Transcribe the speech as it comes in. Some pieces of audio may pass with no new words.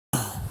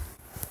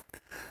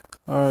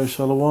All right,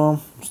 Shalom.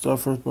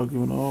 Start first by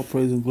giving all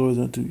praise and glory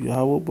unto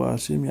Yahweh,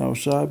 Ba'ashim,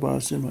 Yahushai,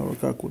 Ba'ashim,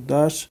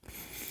 Harakakwadash.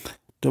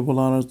 Double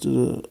honors to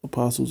the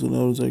apostles and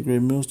elders at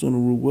Great Millstone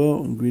who rule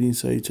well, and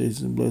greetings,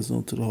 salutations, and blessings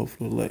unto the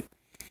hopeful elect.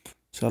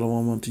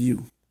 Shalom unto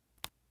you.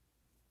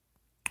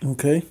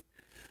 Okay.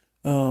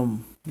 The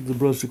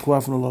brother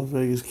Shaquai from the Las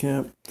Vegas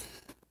camp.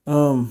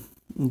 I'm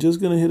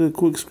just gonna hit a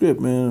quick script,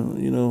 man.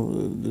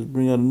 Just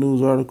bring out a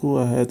news article.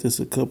 I had this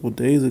a couple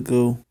days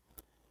ago.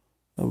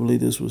 I believe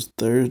this was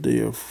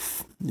Thursday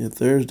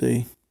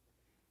Thursday.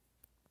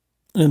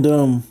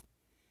 And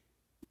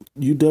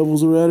you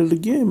devils are at it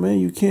again, man.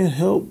 You can't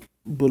help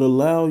but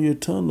allow your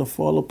tongue to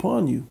fall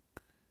upon you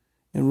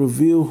and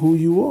reveal who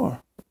you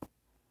are.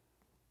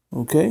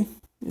 Okay?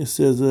 It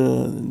says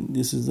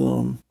this is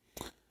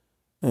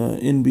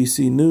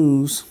NBC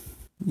News,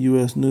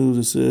 US News.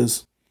 It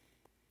says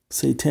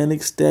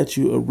Satanic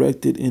statue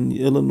erected in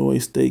the Illinois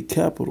state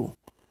capitol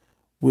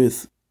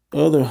with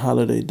other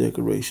holiday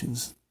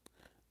decorations.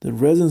 The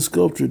resin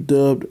sculpture,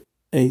 dubbed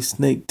a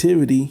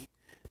snaketivity,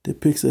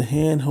 depicts a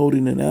hand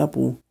holding an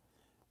apple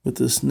with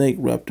a snake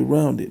wrapped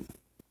around it.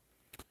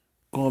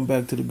 Going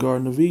back to the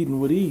Garden of Eden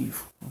with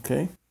Eve,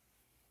 okay?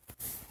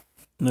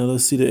 Now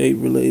let's see the 8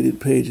 related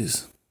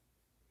pages.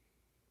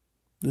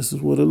 This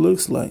is what it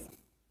looks like.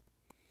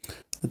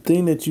 The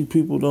thing that you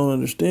people don't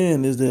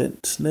understand is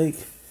that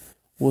snake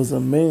was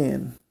a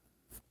man,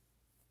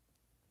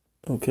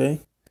 okay?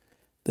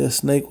 That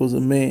snake was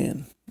a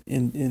man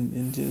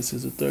in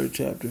Genesis, the 3rd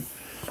chapter,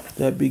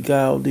 that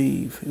beguiled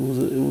Eve. It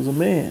was a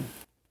man.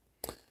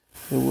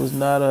 It was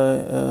not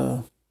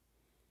a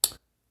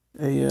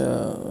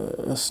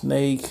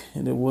snake,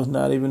 and it was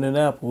not even an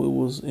apple. It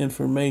was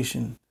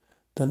information,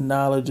 the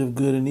knowledge of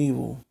good and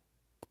evil.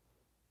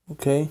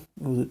 Okay?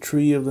 It was a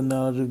tree of the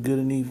knowledge of good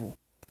and evil.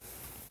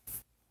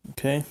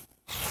 Okay?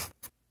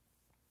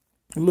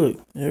 Look,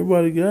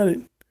 everybody got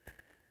it.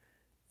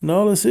 And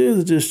all this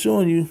is just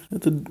showing you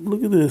that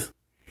look at this.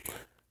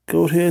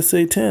 Goathead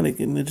Satanic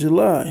in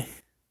July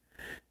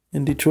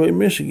in Detroit,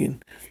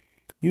 Michigan.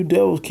 You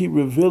devils keep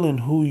revealing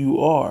who you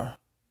are.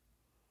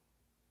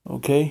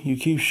 Okay? You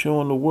keep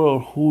showing the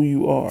world who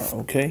you are.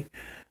 Okay?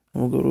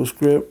 I'm going to go to a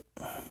script.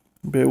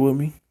 Bear with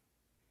me.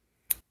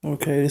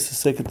 Okay, this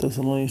is 2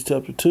 Thessalonians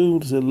chapter 2.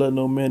 It said, let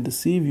no man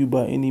deceive you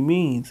by any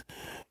means,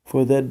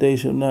 for that day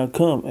shall not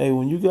come. Hey,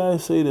 when you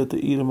guys say that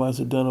the Edomites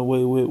are done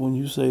away with, when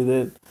you say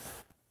that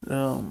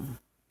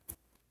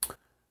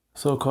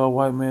so-called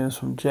white man is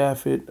from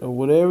Japhet, or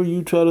whatever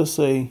you try to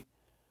say,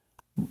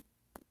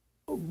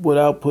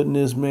 without putting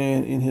this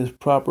man in his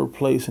proper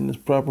place, in his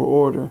proper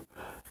order,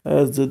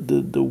 as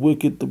the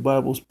wicked the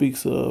Bible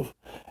speaks of,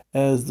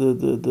 as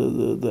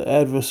the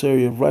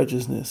adversary of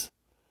righteousness,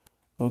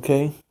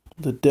 okay?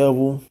 The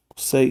devil,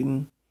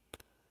 Satan,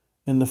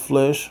 in the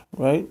flesh,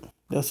 right?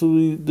 That's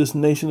who this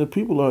nation of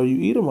people are,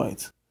 you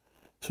Edomites.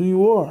 That's who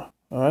you are,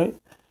 all right?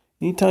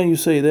 Anytime you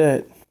say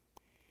that,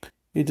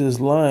 you're just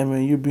lying,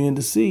 man. You're being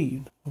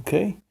deceived,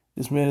 okay?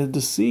 This man has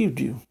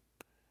deceived you.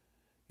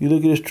 You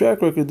look at his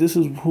track record, this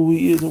is who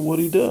he is and what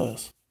he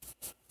does.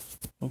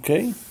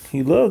 Okay?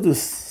 He loves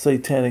this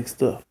satanic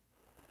stuff.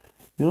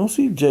 You don't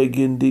see Jay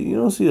getting deep. You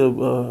don't see a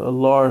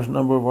large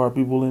number of our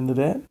people into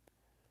that.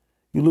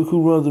 You look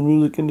who runs the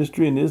music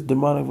industry and this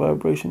demonic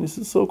vibration, it's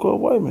the so-called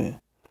white man.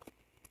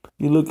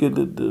 You look at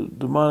the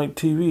demonic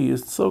TV,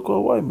 it's the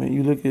so-called white man.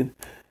 You look at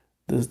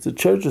the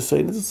Church of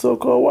Satan, it's the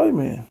so-called white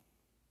man.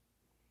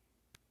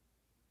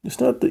 It's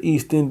not the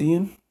East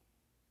Indian.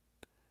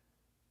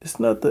 It's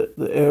not the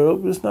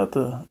Arab. It's not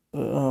the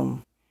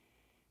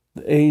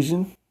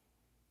Asian.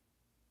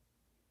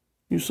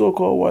 You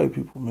so-called white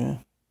people,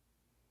 man.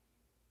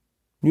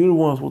 You're the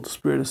ones with the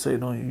spirit of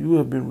Satan on you. You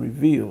have been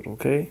revealed,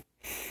 okay?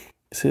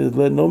 It says,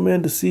 let no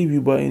man deceive you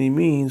by any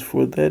means,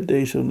 for that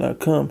day shall not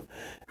come,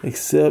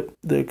 except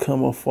there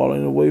come a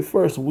falling away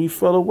first. And we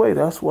fell away.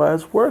 That's why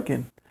it's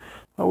working.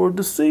 Now we're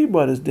deceived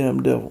by this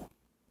damn devil.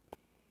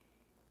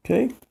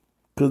 Okay?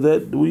 Because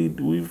that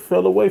we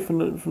fell away from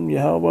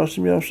Yahweh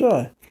Ba'ashim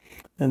Yahushai.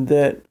 And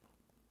that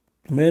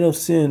man of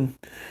sin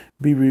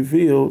be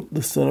revealed,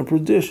 the son of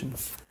perdition.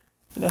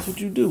 And that's what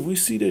you do. We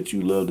see that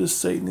you love this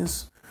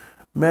Satanist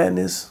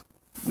madness.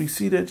 We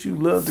see that you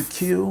love to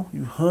kill,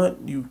 you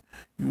hunt, you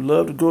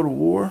love to go to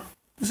war.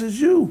 This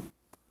is you.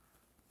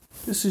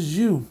 This is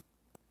you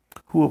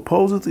who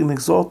opposeth and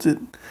exalted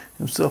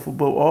himself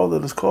above all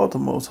that is called the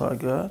Most High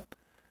God,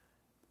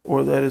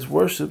 or that is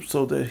worshipped,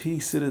 so that he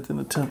sitteth in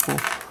the temple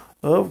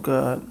of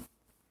God.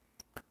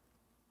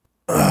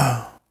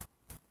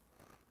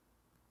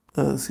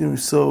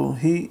 So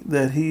he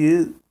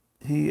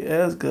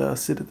as God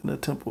sitteth in the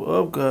temple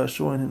of God,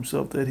 showing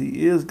himself that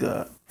he is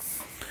God.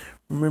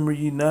 Remember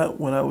ye not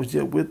when I was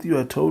yet with you,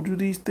 I told you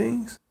these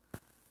things?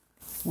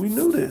 We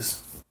knew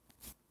this.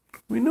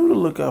 We knew to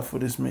look out for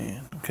this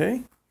man,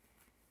 okay?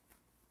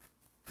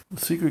 The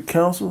secret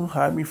counsel,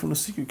 hide me from the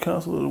secret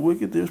counsel of the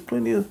wicked. There's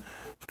plenty of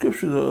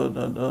scriptures.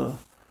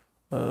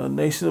 A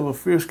nation of a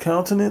fierce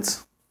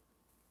countenance,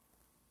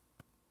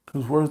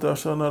 whose words thou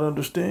shalt not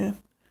understand.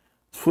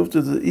 Swift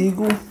as the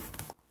eagle,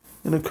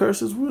 And the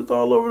curses were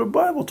all over the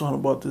Bible talking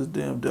about this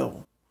damn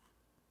devil.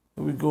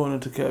 And we're going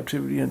into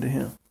captivity under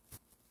him.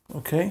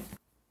 Okay?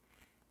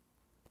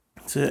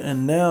 So,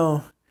 and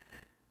now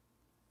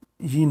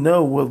ye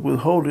know what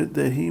withholdeth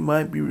that he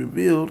might be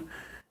revealed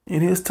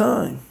in his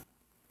time.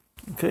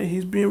 Okay,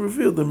 he's being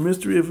revealed. The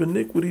mystery of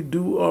iniquity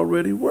do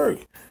already work.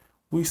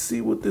 We see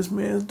what this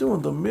man is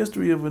doing. The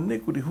mystery of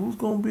iniquity. Who's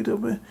going to be the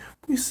man?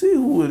 We see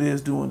who it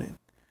is doing it.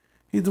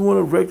 He's the one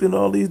erecting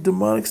all these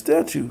demonic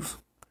statues.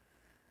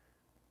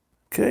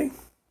 Okay?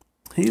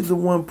 He's the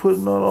one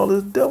putting on all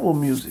this devil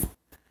music.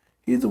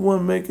 He's the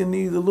one making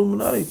these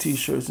Illuminati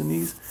t-shirts and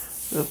these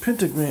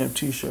pentagram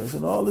t-shirts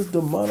and all this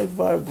demonic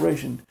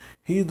vibration.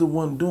 He's the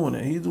one doing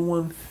it. He's the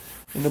one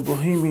in the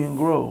Bohemian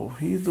Grove.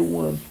 He's the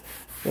one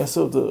that's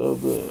of the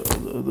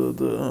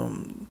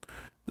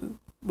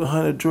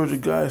behind the Georgia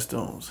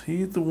Guidestones.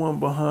 He's the one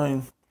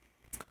behind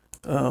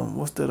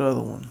what's that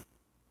other one?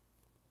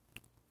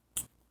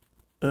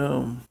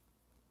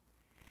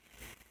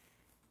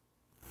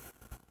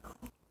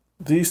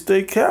 These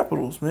state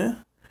capitals,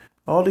 man.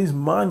 All these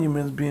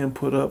monuments being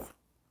put up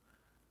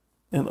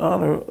in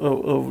honor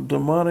of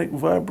demonic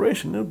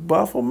vibration. The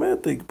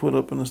Baphomet they put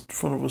up in the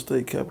front of a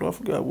state capitol. I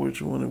forgot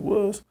which one it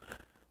was.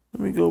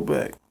 Let me go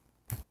back.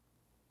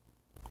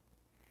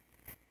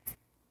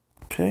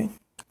 Okay.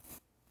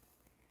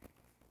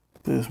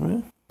 This,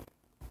 man.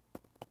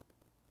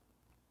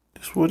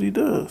 That's what he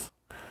does.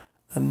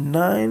 A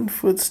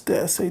 9-foot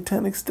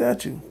satanic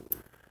statue.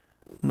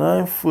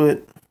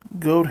 9-foot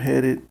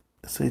goat-headed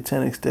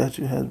satanic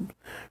statue has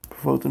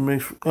provoked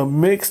a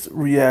mixed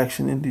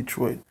reaction in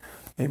Detroit.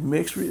 That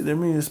means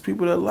there's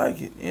people that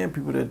like it and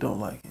people that don't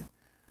like it.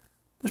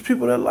 There's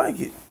people that like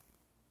it.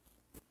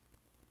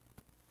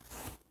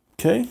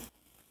 Okay?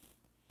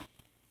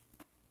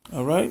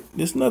 All right?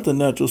 It's not the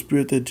natural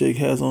spirit that Jake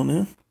has on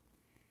him.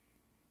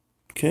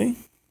 Okay?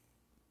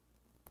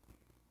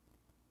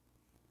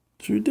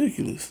 It's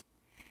ridiculous.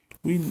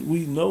 We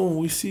know and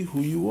we see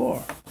who you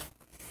are.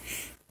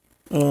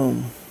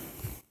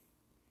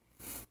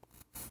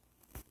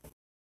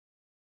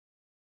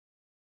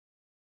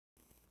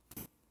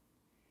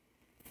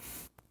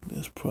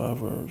 That's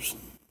Proverbs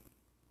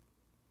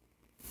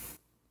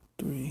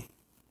 3.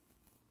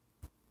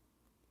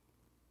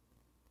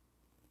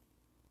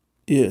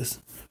 Yes,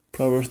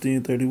 Proverbs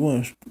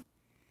 3:31.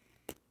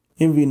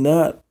 Envy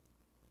not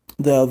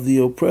thou the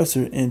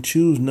oppressor, and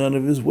choose none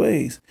of his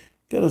ways.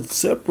 Gotta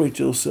separate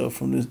yourself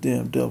from this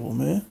damn devil,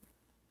 man.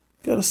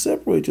 Gotta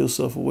separate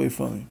yourself away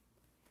from him.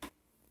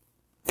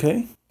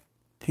 Okay?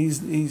 He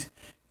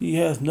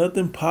has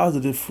nothing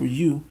positive for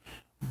you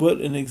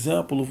but an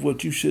example of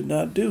what you should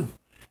not do.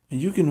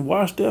 And you can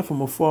watch that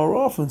from afar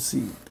off and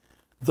see.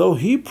 Though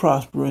he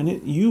prosper in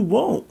it, you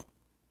won't.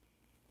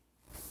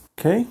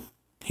 Okay?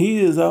 He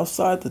is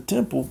outside the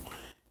temple.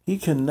 He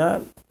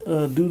cannot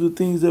do the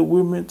things that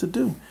we're meant to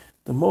do.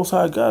 The Most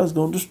High God is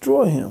going to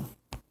destroy him.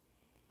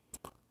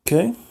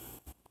 Okay?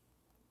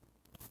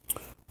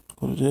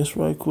 Go to this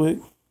right quick.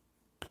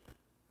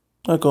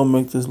 Not going to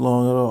make this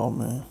long at all,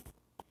 man.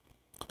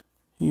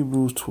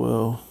 Hebrews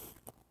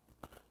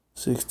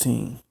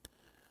 12:16.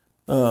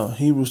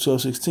 Hebrews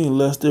 12:16.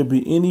 Lest there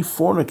be any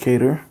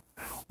fornicator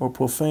or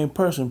profane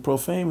person.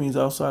 Profane means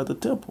outside the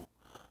temple.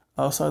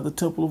 Outside the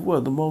temple of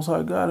what? The Most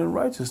High God in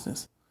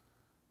righteousness.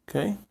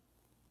 Okay?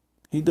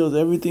 He does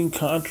everything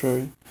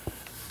contrary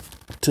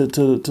to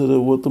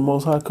what the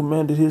Most High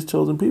commanded his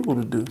chosen people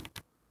to do.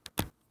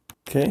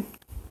 Okay?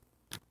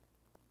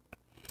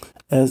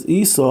 As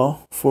Esau,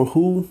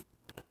 who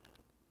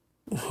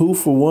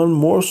for one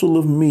morsel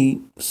of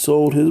meat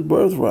sold his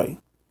birthright.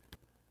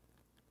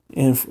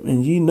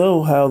 And ye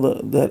know how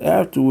that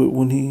afterward,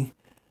 when he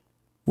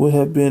would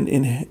have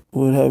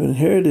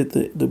inherited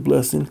the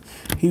blessing,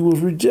 he was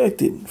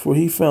rejected, for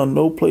he found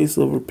no place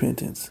of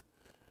repentance,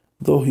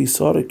 though he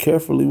sought it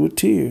carefully with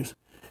tears.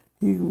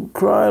 He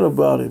cried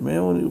about it,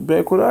 man. When he was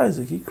back with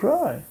Isaac, he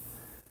cried.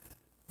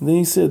 And then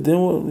he said,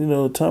 "Then,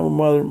 the time of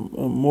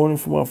mourning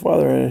for my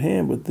father at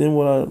hand, but then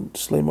will I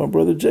slay my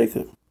brother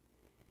Jacob."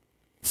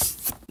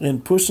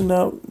 And pushing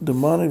out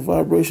demonic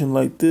vibration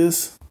like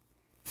this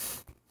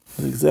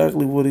is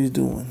exactly what he's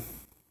doing.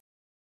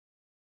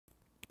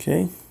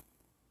 Okay?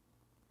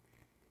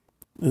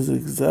 This is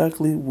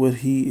exactly what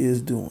he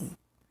is doing.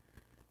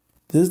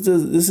 This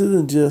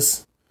isn't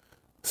just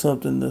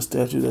something, the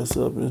statue that's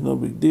up, and it's no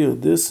big deal.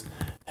 This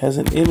has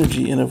an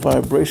energy and a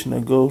vibration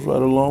that goes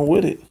right along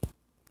with it.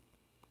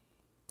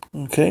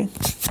 Okay?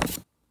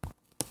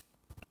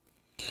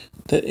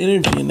 That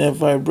energy and that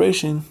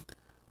vibration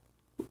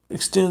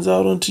extends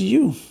out onto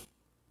you.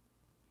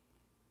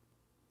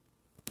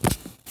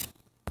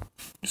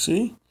 You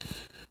see?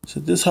 So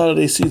this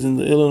holiday season,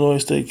 the Illinois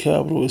State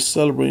Capitol is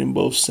celebrating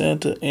both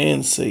Santa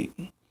and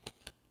Satan.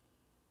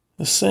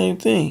 The same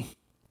thing.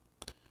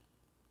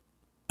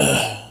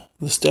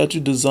 The statue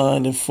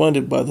designed and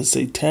funded by the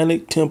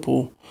Satanic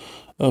Temple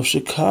of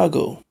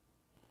Chicago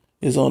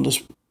is on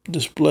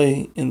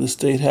display in the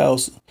State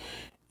House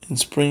in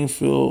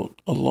Springfield,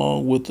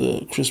 along with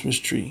a Christmas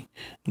tree,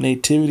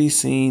 nativity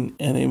scene,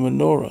 and a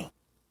menorah.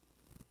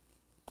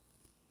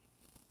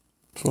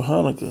 for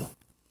Hanukkah,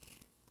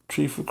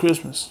 tree for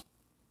Christmas.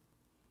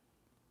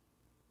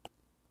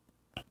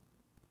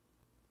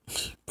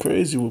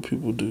 Crazy what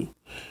people do,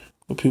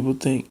 what people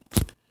think.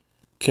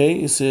 Okay,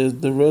 it says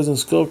the resin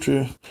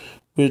sculpture,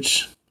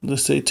 which the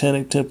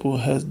Satanic temple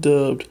has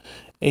dubbed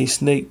a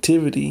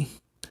snaketivity,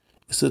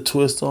 it's a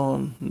twist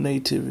on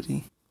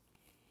nativity,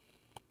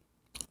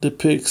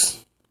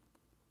 depicts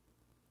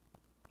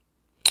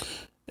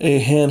a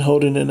hand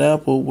holding an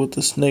apple with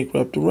a snake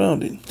wrapped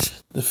around it.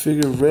 The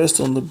figure rests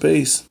on the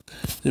base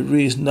that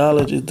reads,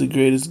 "Knowledge is the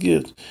greatest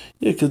gift."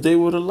 Yeah, because they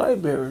were the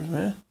light bearers,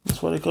 man.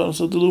 That's why they called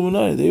themselves the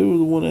Illuminati. They were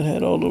the one that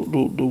had all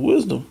the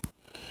wisdom.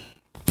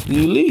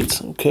 The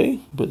elites, okay?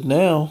 But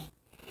now,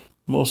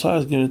 Most High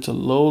is giving it to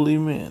lowly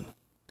men.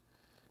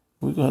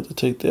 We're going to have to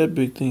take that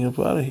big thing up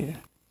out of here.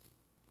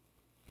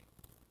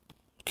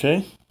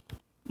 Okay?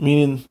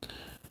 Meaning,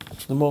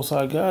 the Most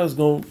High God is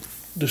going to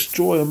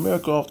destroy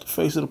America off the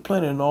face of the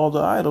planet and all the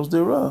idols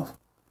thereof.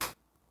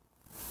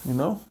 You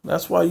know?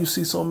 That's why you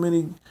see so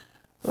many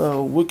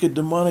wicked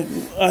demonic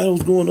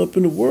idols going up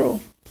in the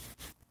world.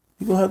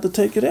 You're going to have to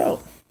take it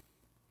out.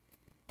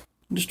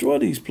 Destroy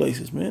these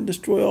places, man.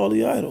 Destroy all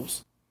the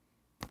idols.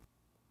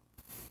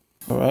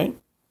 All right?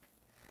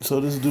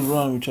 So this is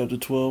Deuteronomy chapter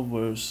 12,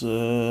 verse,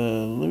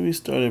 let me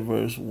start at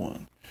verse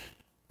 1.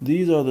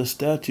 These are the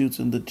statutes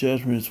and the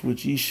judgments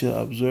which ye shall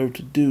observe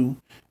to do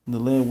in the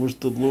land which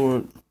the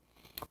Lord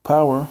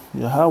power,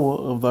 Yahweh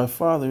of thy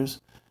fathers,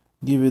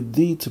 giveth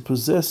thee to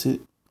possess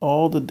it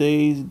all the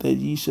days that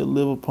ye shall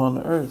live upon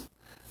the earth.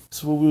 This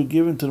is what we were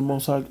given to the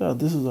Most High God.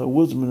 This is our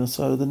wisdom in the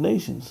sight of the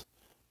nations.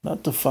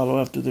 Not to follow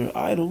after their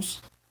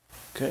idols.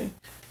 Okay?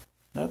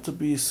 Not to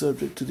be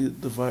subject to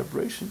the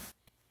vibration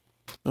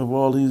of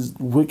all these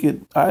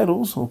wicked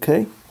idols.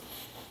 Okay?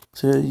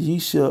 So ye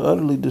shall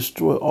utterly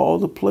destroy all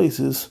the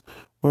places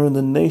wherein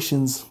the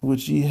nations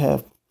which ye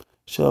have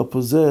shall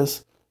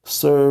possess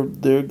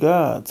serve their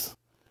gods,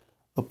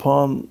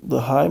 upon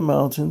the high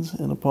mountains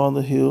and upon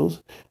the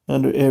hills,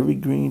 under every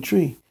green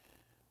tree.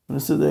 When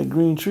it says that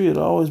green tree, it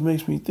always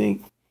makes me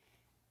think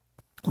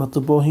about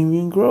the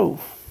Bohemian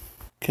Grove.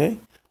 Okay?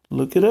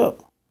 Look it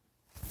up.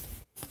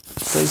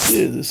 Place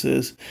is, it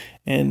says,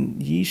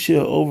 and ye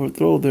shall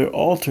overthrow their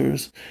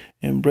altars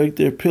and break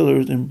their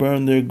pillars and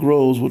burn their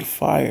groves with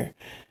fire.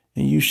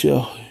 And you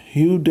shall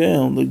hew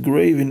down the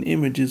graven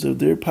images of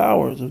their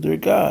powers, of their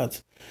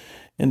gods,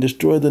 and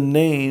destroy the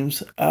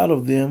names out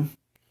of them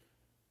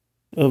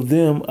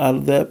out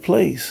of that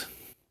place.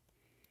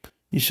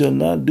 You shall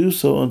not do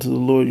so unto the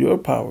Lord your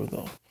power,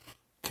 though.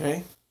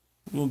 Okay?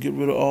 We're going to get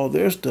rid of all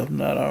their stuff,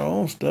 not our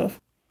own stuff.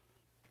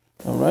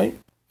 All right?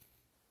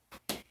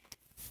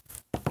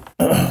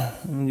 I'm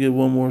going to get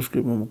one more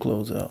script and I'm going to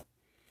close out.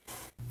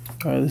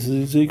 All right, this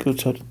is Ezekiel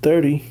chapter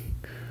 30.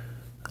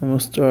 I'm going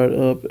to start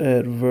up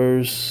at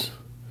verse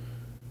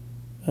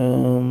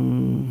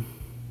 11.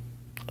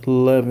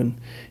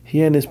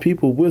 He and his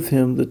people with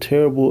him, the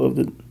terrible of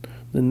the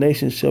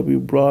nations shall be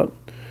brought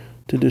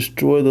to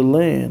destroy the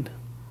land.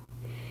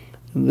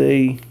 And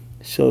they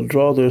shall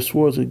draw their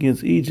swords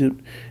against Egypt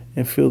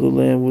and fill the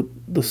land with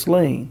the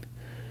slain.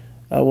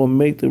 I will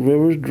make the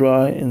rivers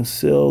dry and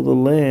sell the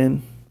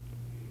land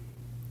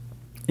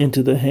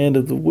into the hand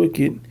of the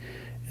wicked,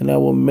 and I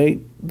will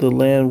make the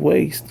land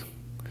waste,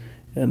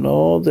 and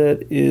all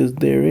that is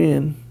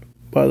therein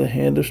by the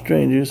hand of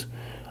strangers.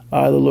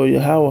 I, the Lord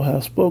Yahweh,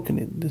 have spoken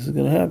it. This is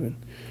going to happen.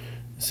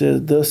 It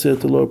says, thus saith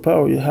the Lord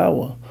power,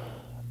 Yahweh,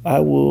 I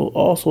will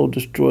also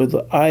destroy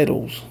the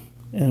idols,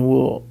 and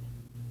will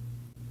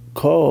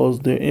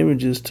cause their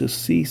images to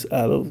cease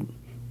out of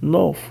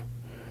Noph.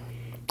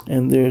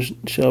 And there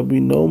shall be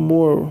no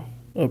more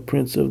a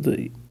prince of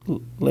the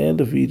land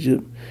of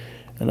Egypt,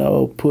 and I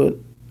will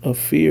put a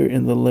fear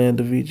in the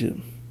land of Egypt.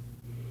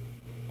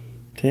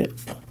 Okay.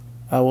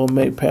 I will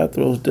make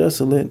Pathros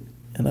desolate,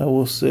 and I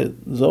will set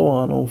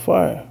Zoan on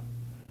fire.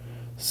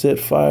 Set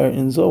fire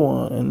in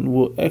Zoan, and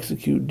will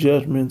execute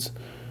judgments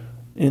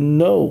in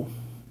No.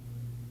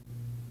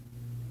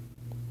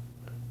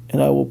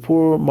 And I will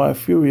pour my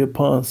fury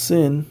upon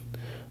Sin,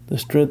 the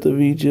strength of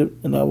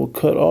Egypt, and I will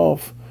cut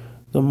off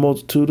the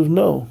multitude of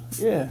No.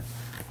 Yeah.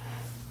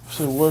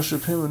 So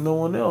worship him and no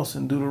one else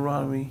in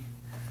Deuteronomy.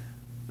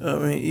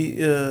 Exodus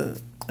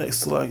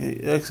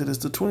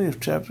the 20th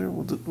chapter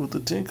with the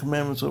 10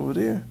 commandments over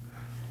there.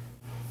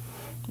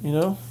 You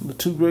know, the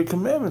 2 great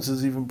commandments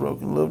is even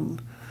broken.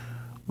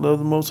 Love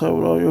the Most High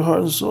with all your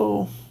heart and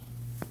soul.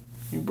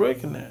 You're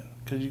breaking that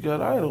because you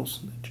got idols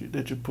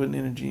that you're putting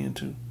energy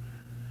into.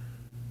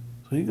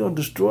 So he's gonna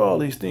destroy all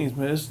these things,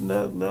 man. It's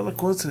not a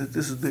coincidence.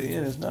 This is the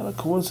end. It's not a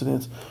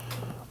coincidence.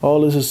 All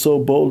this is so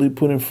boldly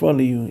put in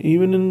front of you,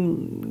 even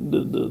in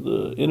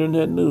the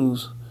internet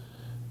news.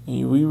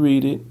 And we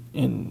read it,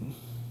 and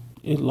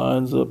it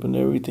lines up and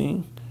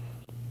everything.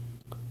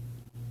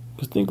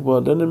 Because think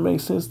about it, doesn't it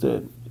make sense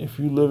that if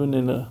you're living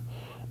in a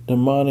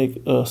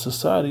demonic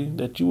society,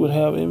 that you would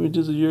have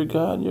images of your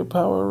God and your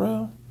power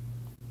around?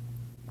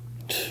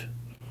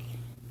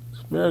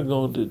 America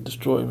going to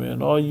destroy,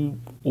 man. All you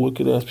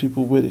wicked-ass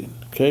people with it,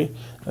 okay?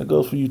 That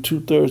goes for you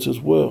 2/3 as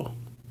well.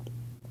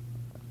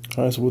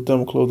 All right, so with them,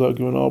 we'll close out,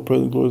 giving all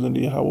praise and glory unto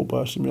Yahweh,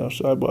 Bashim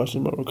Yahshai,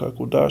 Bashim Baruch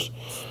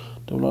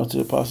them out to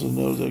the apostles and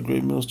elders, that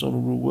great millstone who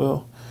rule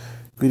well.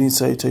 Greetings,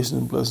 salutations,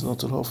 and blessings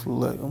unto the hopeful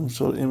elect. I'm going to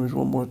show the image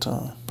one more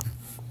time.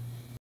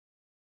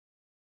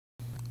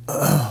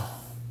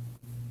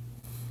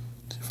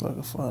 See if I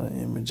can find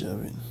an image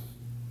of it.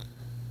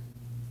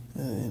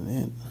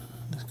 And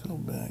let's go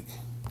back.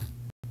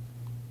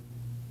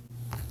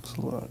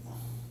 Select.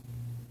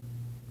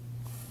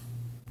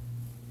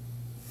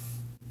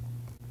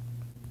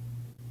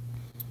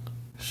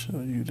 Show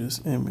you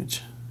this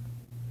image.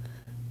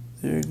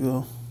 There you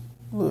go.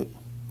 Look.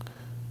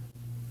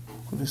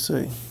 What do they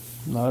say?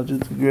 Knowledge is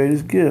the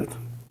greatest gift.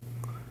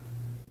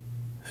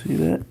 See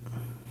that?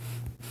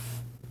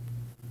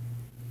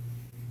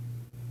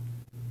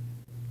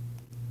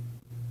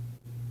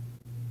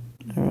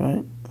 All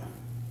right.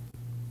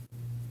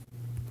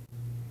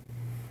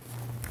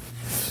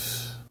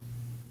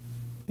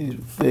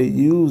 They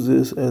use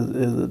this as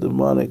a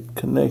demonic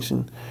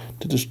connection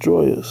to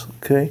destroy us,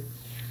 okay?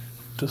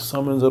 To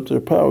summons up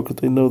their power because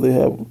they know they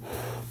have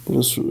but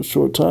a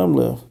short time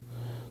left.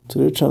 So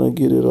they're trying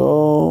to get it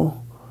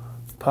all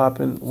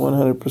popping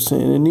 100%.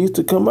 And it needs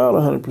to come out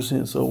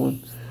 100%. So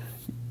when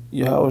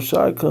Yahweh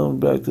Shai comes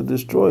back to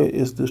destroy it,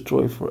 it's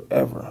destroyed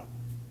forever.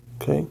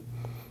 Okay?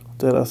 With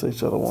that, I say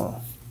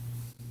shalom.